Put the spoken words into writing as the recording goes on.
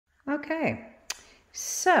Okay,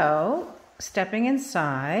 so stepping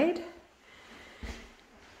inside,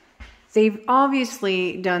 they've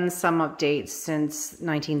obviously done some updates since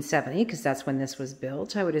 1970 because that's when this was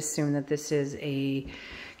built. I would assume that this is a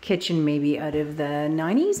kitchen maybe out of the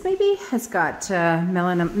 90s maybe. It's got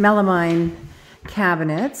melamine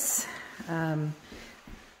cabinets and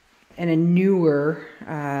a newer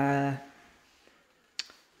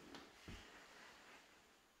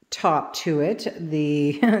top to it.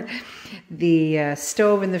 The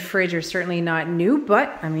stove and the fridge are certainly not new,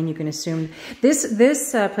 but I mean, you can assume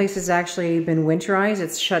this place has actually been winterized.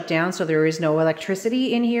 It's shut down, so there is no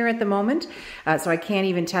electricity in here at the moment. So I can't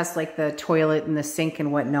even test like the toilet and the sink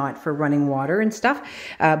and whatnot for running water and stuff.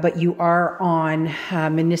 But you are on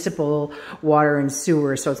municipal water and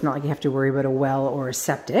sewer, so it's not like you have to worry about a well or a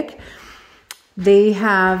septic. They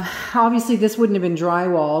have, obviously this wouldn't have been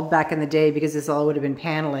drywalled back in the day because this all would have been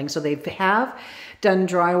paneling. So they have done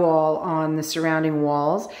drywall on the surrounding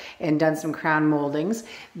walls and done some crown moldings.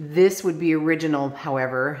 This would be original,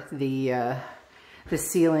 however, the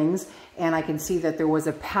ceilings. And I can see that there was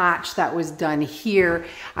a patch that was done here.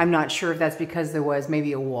 I'm not sure if that's because there was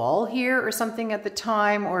maybe a wall here or something at the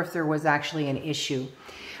time, or if there was actually an issue.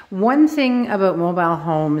 One thing about mobile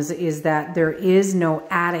homes is that there is no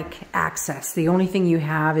attic access. The only thing you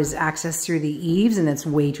have is access through the eaves, and it's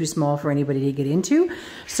way too small for anybody to get into.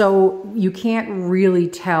 So you can't really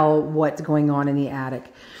tell what's going on in the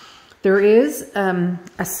attic. There is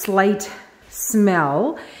a slight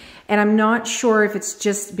smell, and I'm not sure if it's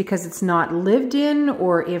just because it's not lived in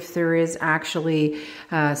or if there is actually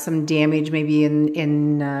some damage maybe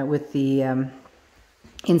with the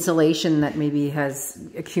insulation that maybe has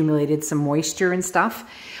accumulated some moisture and stuff.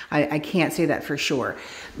 I can't say that for sure.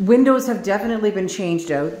 Windows have definitely been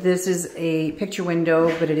changed out. This is a picture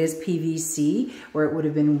window, but it is PVC, where it would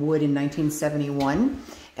have been wood in 1971.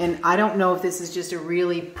 And I don't know if this is just a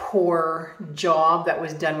really poor job that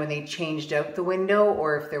was done when they changed out the window,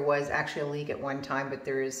 or if there was actually a leak at one time, but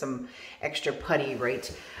there is some extra putty right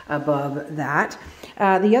above that.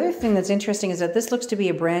 The other thing that's interesting is that this looks to be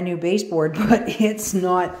a brand new baseboard, but it's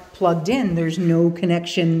not plugged in. There's no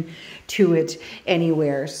connection to it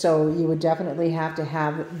anywhere. So you would definitely have to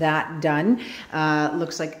have that done.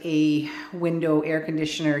 Looks like a window air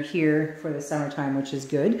conditioner here for the summertime, which is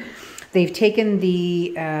good. They've taken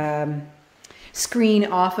the screen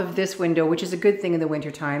off of this window, which is a good thing in the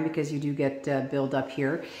wintertime because you do get build up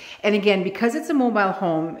here. And again, because it's a mobile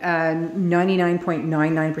home,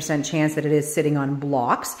 99.99% chance that it is sitting on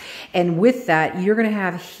blocks. And with that, you're going to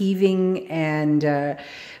have heaving and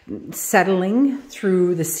settling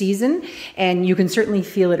through the season, and you can certainly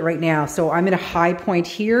feel it right now. So I'm at a high point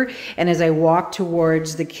here, and as I walk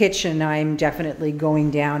towards the kitchen, I'm definitely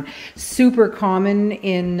going down. Super common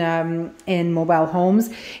in mobile homes.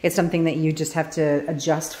 It's something that you just have to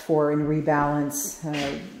adjust for and rebalance,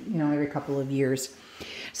 you know, every couple of years.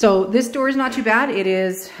 So this door is not too bad. It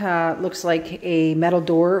is looks like a metal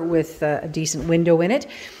door with a decent window in it.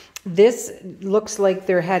 This looks like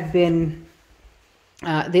there had been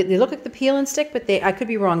they look like the peel and stick, but I could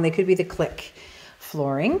be wrong. They could be the click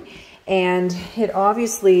flooring. And it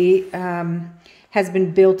obviously has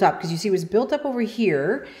been built up, because you see it was built up over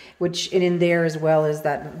here, which and in there as well as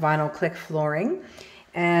that vinyl click flooring.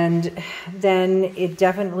 And then it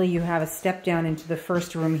definitely, you have a step down into the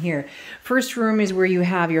first room here. First room is where you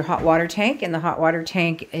have your hot water tank, and the hot water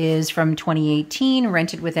tank is from 2018,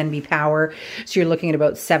 rented with NB Power. So you're looking at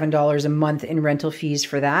about $7 a month in rental fees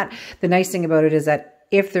for that. The nice thing about it is that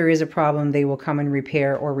if there is a problem, they will come and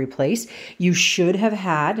repair or replace. You should have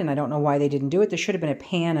had, and I don't know why they didn't do it, there should have been a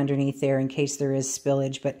pan underneath there in case there is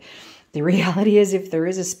spillage, but the reality is if there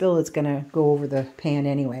is a spill, it's gonna go over the pan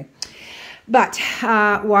anyway. But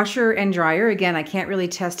washer and dryer, again, I can't really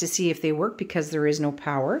test to see if they work because there is no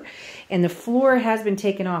power. And the floor has been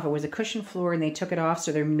taken off. It was a cushion floor and they took it off,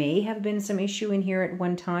 so there may have been some issue in here at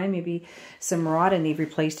one time, maybe some rot, and they've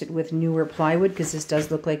replaced it with newer plywood, because this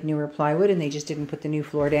does look like newer plywood, and they just didn't put the new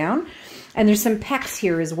floor down. And there's some PEX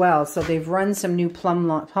here as well, so they've run some new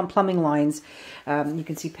plumbing lines. You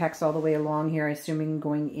can see PEX all the way along here, assuming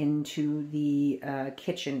going into the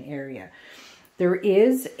kitchen area. There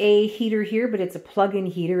is a heater here, but it's a plug-in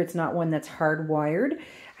heater. It's not one that's hardwired.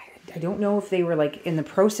 I don't know if they were like in the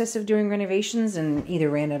process of doing renovations and either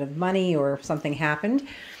ran out of money or something happened.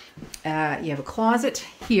 You have a closet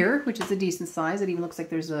here, which is a decent size. It even looks like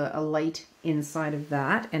there's a light inside of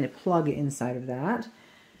that and a plug inside of that.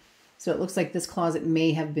 So it looks like this closet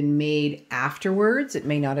may have been made afterwards. It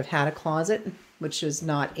may not have had a closet, which is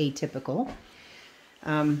not atypical.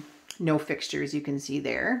 No fixtures, you can see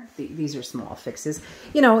there. These are small fixes.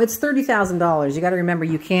 You know, it's $30,000. You got to remember,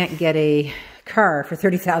 you can't get a car for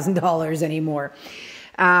 $30,000 anymore.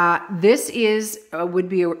 This is a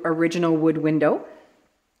would-be original wood window.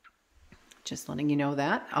 Just letting you know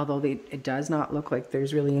that, although it does not look like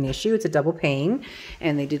there's really an issue. It's a double pane,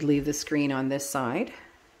 and they did leave the screen on this side.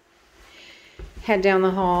 Head down the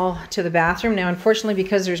hall to the bathroom. Now, unfortunately,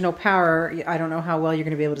 because there's no power, I don't know how well you're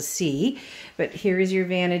going to be able to see, but here is your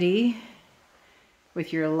vanity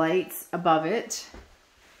with your lights above it.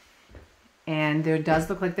 And there does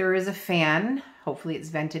look like there is a fan. Hopefully it's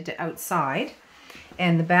vented to outside.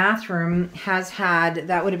 And the bathroom has had,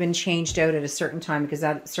 that would have been changed out at a certain time because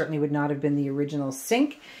that certainly would not have been the original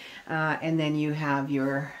sink. And then you have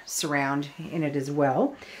your surround in it as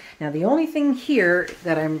well. Now the only thing here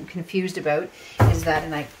that I'm confused about is that,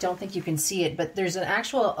 and I don't think you can see it, but there's an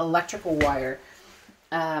actual electrical wire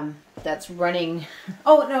that's running.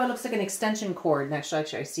 Oh no, it looks like an extension cord. Actually,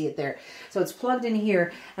 I see it there. So it's plugged in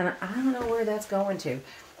here, and I don't know where that's going to.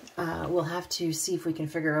 We'll have to see if we can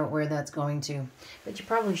figure out where that's going to. But you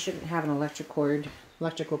probably shouldn't have an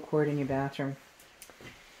electrical cord in your bathroom.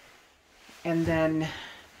 And then,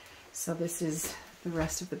 so this is the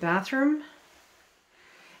rest of the bathroom.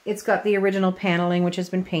 It's got the original paneling, which has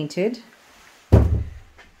been painted.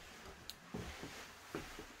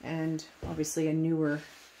 And obviously a newer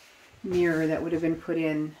mirror that would have been put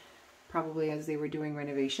in probably as they were doing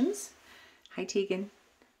renovations. Hi, Tegan.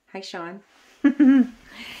 Hi, Sean.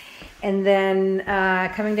 And then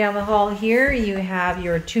coming down the hall here, you have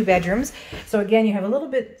your 2 bedrooms. So again, you have a little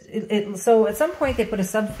bit, so at some point they put a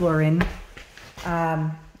subfloor in,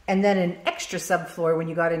 and then an extra subfloor when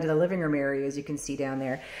you got into the living room area, as you can see down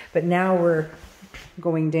there. But now we're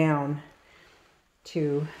going down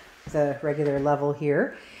to the regular level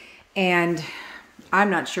here. And I'm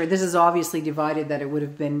not sure, this is obviously divided, that it would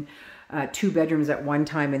have been 2 bedrooms at one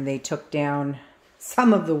time, and they took down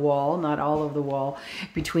some of the wall, not all of the wall,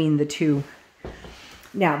 between the 2.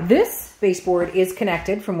 Now this baseboard is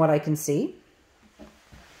connected from what I can see.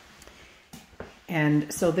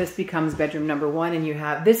 And so this becomes bedroom number 1, and you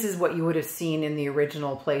have, this is what you would have seen in the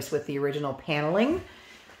original place with the original paneling.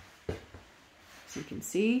 So you can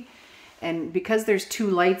see. And because there's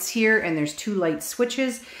 2 lights here and there's 2 light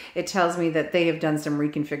switches, it tells me that they have done some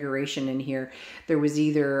reconfiguration in here. There was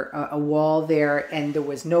either a wall there and there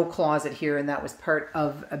was no closet here, and that was part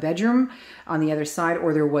of a bedroom on the other side,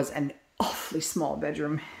 or there was an awfully small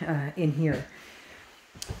bedroom in here.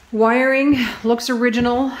 Wiring looks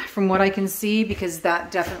original from what I can see, because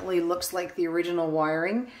that definitely looks like the original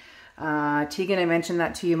wiring. Tegan, I mentioned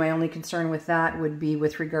that to you. My only concern with that would be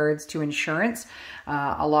with regards to insurance.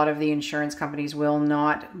 A lot of the insurance companies will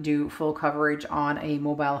not do full coverage on a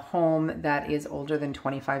mobile home that is older than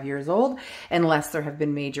 25 years old unless there have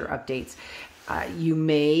been major updates. You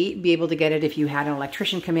may be able to get it if you had an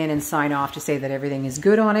electrician come in and sign off to say that everything is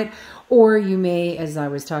good on it, or you may, as I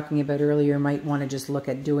was talking about earlier, might want to just look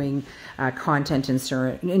at doing content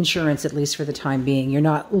insurance, at least for the time being. You're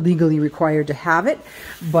not legally required to have it,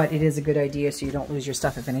 but it is a good idea so you don't lose your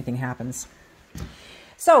stuff if anything happens.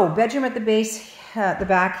 So, bedroom at the base, at the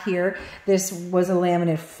back here, this was a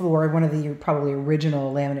laminate floor, one of the probably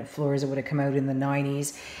original laminate floors that would have come out in the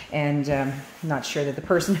 90s, and I'm not sure that the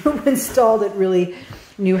person who installed it really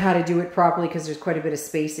knew how to do it properly, because there's quite a bit of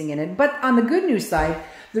spacing in it. But on the good news side,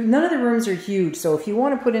 none of the rooms are huge, so if you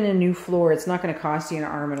want to put in a new floor, it's not going to cost you an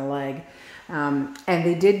arm and a leg. And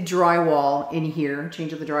they did drywall in here,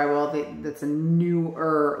 change of the drywall. That's a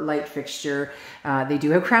newer light fixture. They do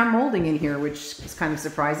have crown molding in here, which is kind of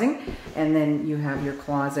surprising. And then you have your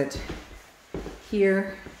closet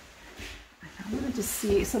here. I wanted to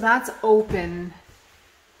see, so that's open.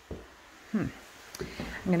 I'm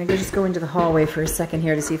gonna just go into the hallway for a second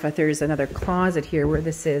here to see if there's another closet here where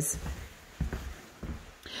this is.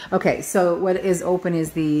 Okay, so what is open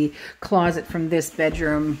is the closet from this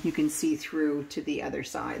bedroom. You can see through to the other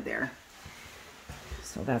side there.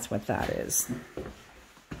 So that's what that is.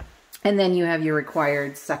 And then you have your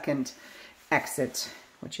required second exit,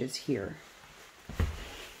 which is here.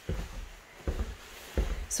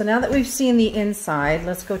 So now that we've seen the inside,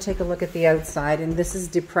 let's go take a look at the outside. And this is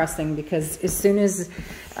depressing because as soon as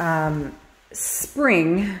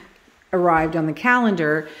spring arrived on the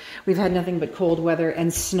calendar, we've had nothing but cold weather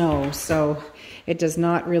and snow, so it does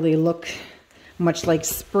not really look much like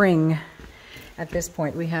spring at this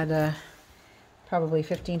point. We had probably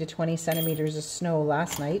 15 to 20 centimeters of snow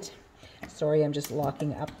last night. Sorry, I'm just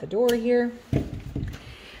locking up the door here.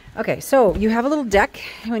 Okay, so you have a little deck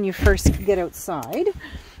when you first get outside,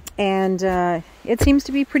 and it seems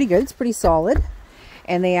to be pretty good. It's pretty solid,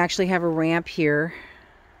 and they actually have a ramp here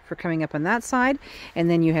for coming up on that side. And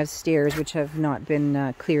then you have stairs, which have not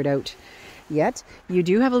been cleared out yet. You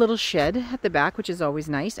do have a little shed at the back, which is always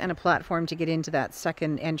nice, and a platform to get into that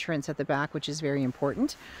second entrance at the back, which is very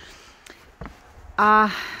important.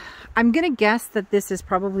 I'm going to guess that this is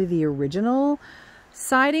probably the original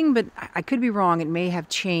siding, but I could be wrong. It may have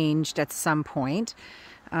changed at some point.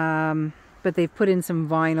 But they've put in some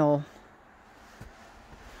vinyl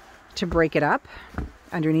to break it up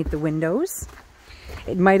underneath the windows.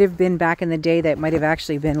 It might have been back in the day that might have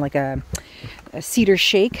actually been like a cedar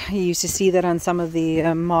shake. You used to see that on some of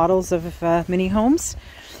the models of mini homes.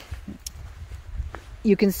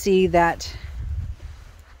 You can see that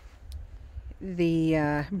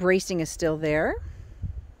the bracing is still there.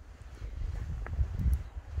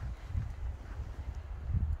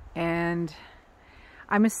 And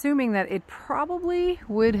I'm assuming that it probably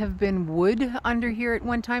would have been wood under here at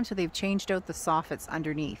one time, so they've changed out the soffits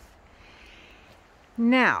underneath.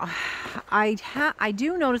 Now, I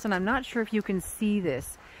do notice, and I'm not sure if you can see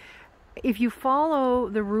this, if you follow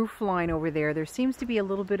the roof line over there, there seems to be a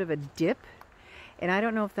little bit of a dip, and I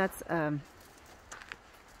don't know if that's, I'm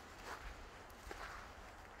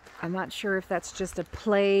not sure if that's just a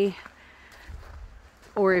play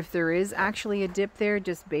or if there is actually a dip there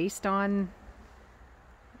just based on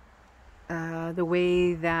the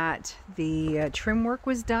way that the trim work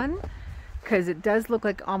was done, because it does look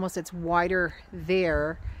like almost it's wider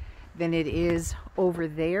there than it is over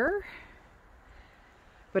there.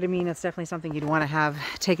 But I mean, it's definitely something you'd want to have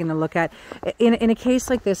taken a look at. In a case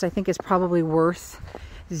like this, I think it's probably worth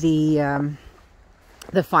the $500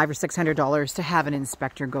 or $600 to have an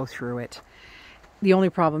inspector go through it. The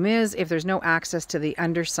only problem is if there's no access to the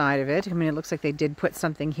underside of it. I mean, it looks like they did put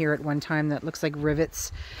something here at one time that looks like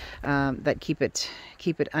rivets that keep it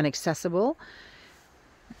inaccessible.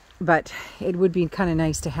 But it would be kind of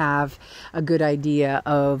nice to have a good idea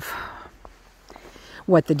of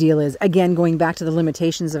what the deal is. Again, going back to the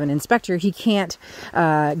limitations of an inspector, he can't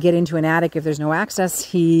get into an attic if there's no access.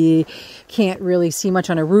 He can't really see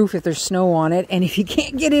much on a roof if there's snow on it. And if he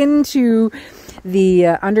can't get into the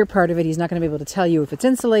under part of it, he's not going to be able to tell you if it's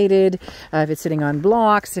insulated, if it's sitting on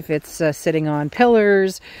blocks, if it's sitting on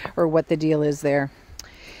pillars, or what the deal is there.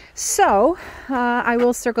 So I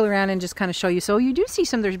will circle around and just kind of show you. So you do see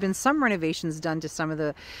there's been some renovations done to some of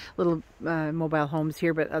the little mobile homes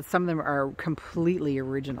here, but some of them are completely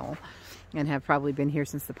original and have probably been here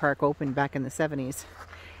since the park opened back in the 70s.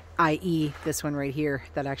 i.e. this one right here,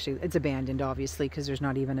 that actually, it's abandoned obviously because there's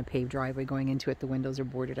not even a paved driveway going into it. The windows are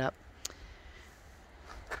boarded up.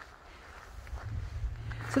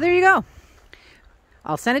 So there you go.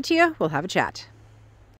 I'll send it to you. We'll have a chat.